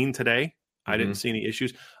looked clean today. I didn't see any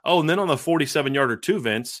issues. Oh, and then on the 47-yarder too,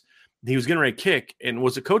 Vince, he was getting ready to kick. And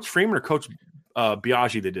was it Coach Freeman or Coach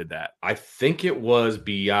Biaggi that did that? I think it was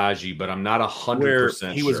Biaggi, but I'm not 100% sure.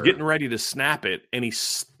 He was getting ready to snap it, and he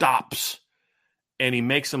stops, and he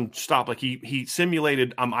makes him stop. Like he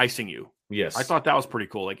simulated, I'm icing you. Yes. I thought that was pretty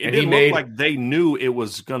cool. Like it didn't look like they knew it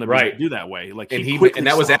was going to do that way. Like and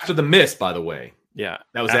that was after the miss, by the way. Yeah,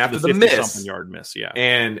 that was after the miss, something yard miss. Yeah,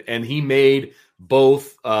 and he made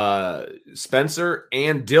both Spencer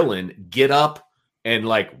and Dylan get up and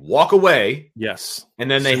like walk away. Yes,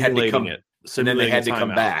 and then they had to come. And then they had to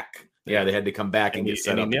come back. Yeah, they had to come back and get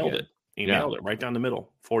set up. He nailed it. He nailed it right down the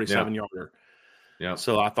middle, 47-yarder. Yeah.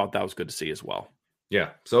 So I thought that was good to see as well. Yeah.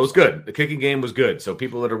 So it was good. The kicking game was good. So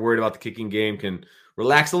people that are worried about the kicking game can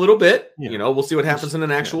relax a little bit. Yeah. We'll see what happens in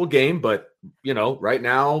an actual game. But, right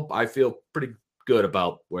now I feel pretty good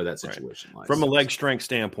about where that situation lies. From a leg strength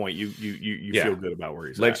standpoint, you feel good about where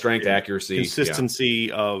he's leg at. Strength, accuracy,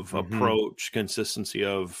 consistency of approach, consistency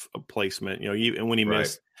of placement. And when he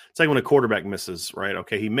missed, it's like when a quarterback misses, right?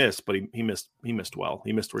 Okay, he missed, but he missed well.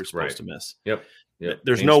 He missed where he's supposed to miss. Yep.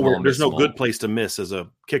 There's no good place to miss as a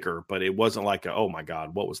kicker, but it wasn't like oh my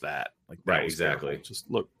God, what was that? Like that was exactly. Terrible. Just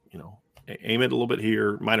look, aim it a little bit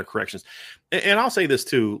here, minor corrections. And I'll say this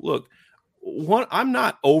too. Look, I'm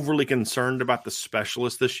not overly concerned about the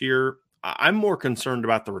specialist this year. I'm more concerned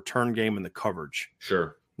about the return game and the coverage.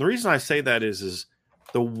 Sure. The reason I say that is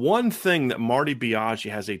the one thing that Marty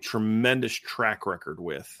Biaggi has a tremendous track record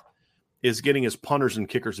with is getting his punters and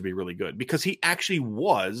kickers to be really good, because he actually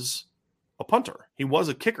was a punter. He was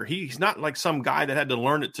a kicker. He's not like some guy that had to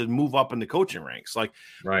learn it to move up in the coaching ranks. Like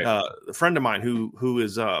a friend of mine who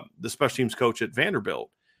is the special teams coach at Vanderbilt.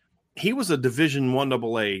 He was a Division I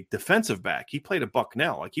AA defensive back. He played at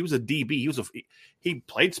Bucknell. Like he was a DB. He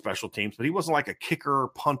played special teams, but he wasn't like a kicker or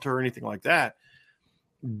punter or anything like that.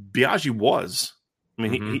 Biaggi was. I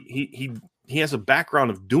mean, he has a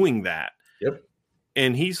background of doing that. Yep.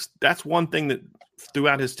 And that's one thing that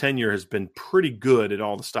throughout his tenure has been pretty good at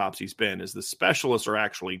all the stops he's been, is the specialists are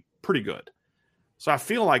actually pretty good. So I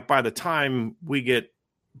feel like by the time we get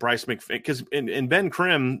Bryce McFadden, because in Ben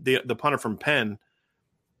Krim, the punter from Penn,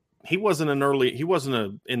 he wasn't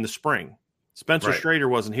in the spring. Spencer Schrader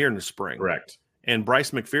wasn't here in the spring. Correct. And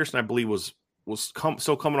Bryce McPherson, I believe, was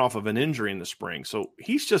still coming off of an injury in the spring. So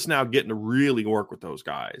he's just now getting to really work with those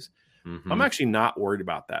guys. Mm-hmm. I'm actually not worried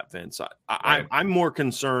about that, Vince. I'm more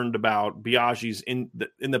concerned about Biaggi's in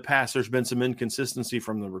the past. There's been some inconsistency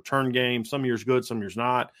from the return game. Some years good, some years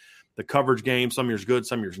not. The coverage game, some years good,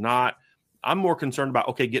 some years not. I'm more concerned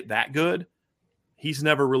about, get that good. He's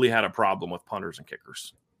never really had a problem with punters and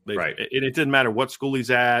kickers. It didn't matter what school he's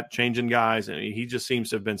at, changing guys. And he just seems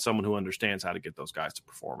to have been someone who understands how to get those guys to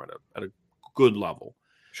perform at a good level.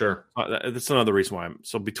 Sure. That's another reason why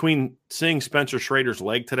so between seeing Spencer Schrader's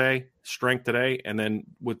strength today, and then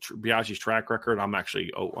with Biaggi's track record, I'm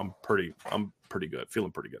pretty good,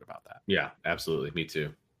 feeling pretty good about that. Yeah, absolutely. Me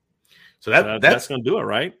too. So that's going to do it,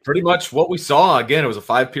 right? Pretty much what we saw. Again, it was a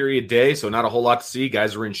 5-period day, so not a whole lot to see.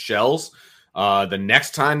 Guys are in shells. The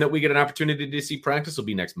next time that we get an opportunity to see practice will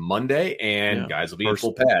be next Monday, and guys will be in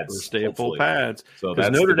full pads. First day of full pads. So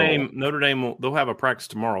that's Notre Dame, they'll have a practice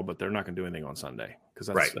tomorrow, but they're not going to do anything on Sunday because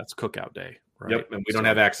that's cookout day. Right? Yep, and we don't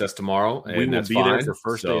have access tomorrow. And We will that's be fine. there for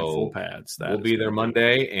first day of full pads. We'll be there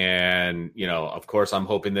Monday. And, of course, I'm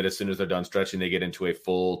hoping that as soon as they're done stretching, they get into a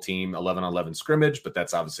full team 11-on-11 scrimmage, but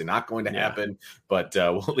that's obviously not going to happen. But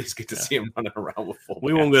we'll at least get to see them running around with full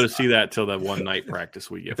We won't go to see that till that one night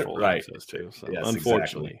practice we get full access to. So, yes,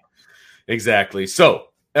 unfortunately. Exactly. So,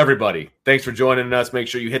 everybody, thanks for joining us. Make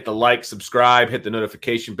sure you hit the like, subscribe, hit the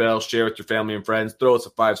notification bell, share with your family and friends, throw us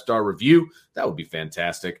a 5-star review. That would be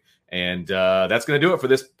fantastic. And that's going to do it for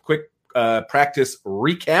this quick practice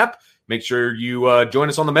recap. Make sure you join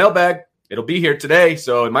us on the mailbag. It'll be here today,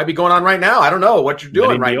 so it might be going on right now. I don't know what you're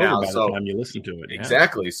doing right now. By the time you listen to it,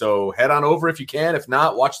 exactly. So head on over if you can. If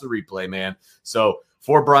not, watch the replay, man. So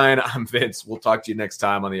for Brian, I'm Vince. We'll talk to you next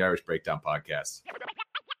time on the Irish Breakdown Podcast.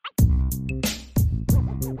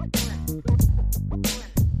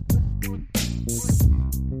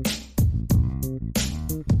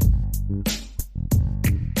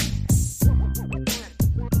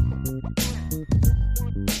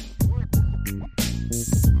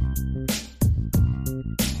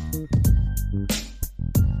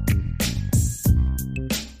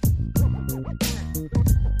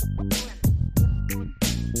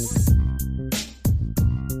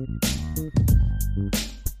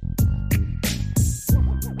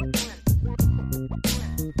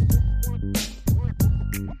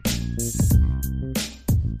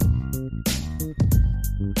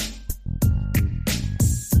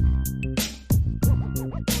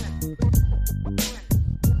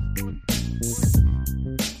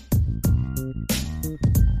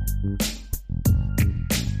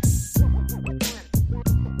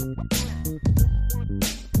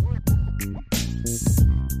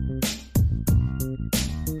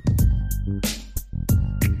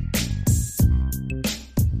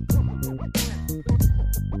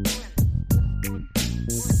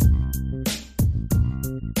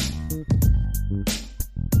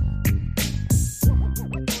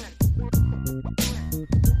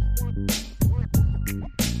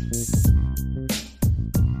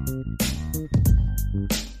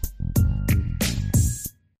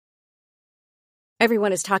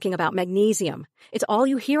 Everyone is talking about magnesium. It's all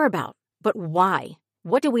you hear about. But why?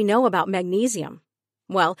 What do we know about magnesium?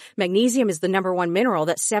 Well, magnesium is the number one mineral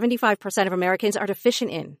that 75% of Americans are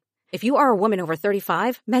deficient in. If you are a woman over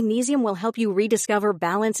 35, magnesium will help you rediscover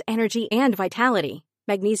balance, energy, and vitality.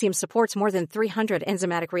 Magnesium supports more than 300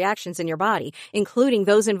 enzymatic reactions in your body, including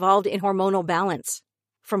those involved in hormonal balance.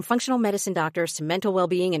 From functional medicine doctors to mental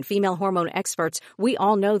well-being and female hormone experts, we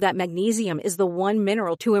all know that magnesium is the one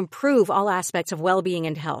mineral to improve all aspects of well-being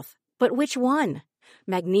and health. But which one?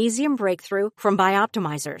 Magnesium Breakthrough from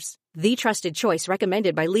Bioptimizers, the trusted choice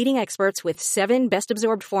recommended by leading experts with 7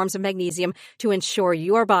 best-absorbed forms of magnesium to ensure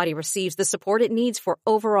your body receives the support it needs for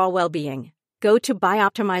overall well-being. Go to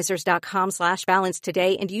bioptimizers.com/balance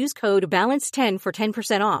today and use code BALANCE10 for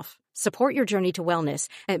 10% off. Support your journey to wellness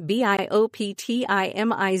at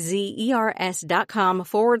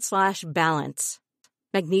bioptimizers.com/balance.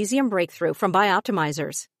 Magnesium Breakthrough from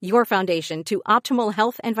Bioptimizers, your foundation to optimal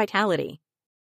health and vitality.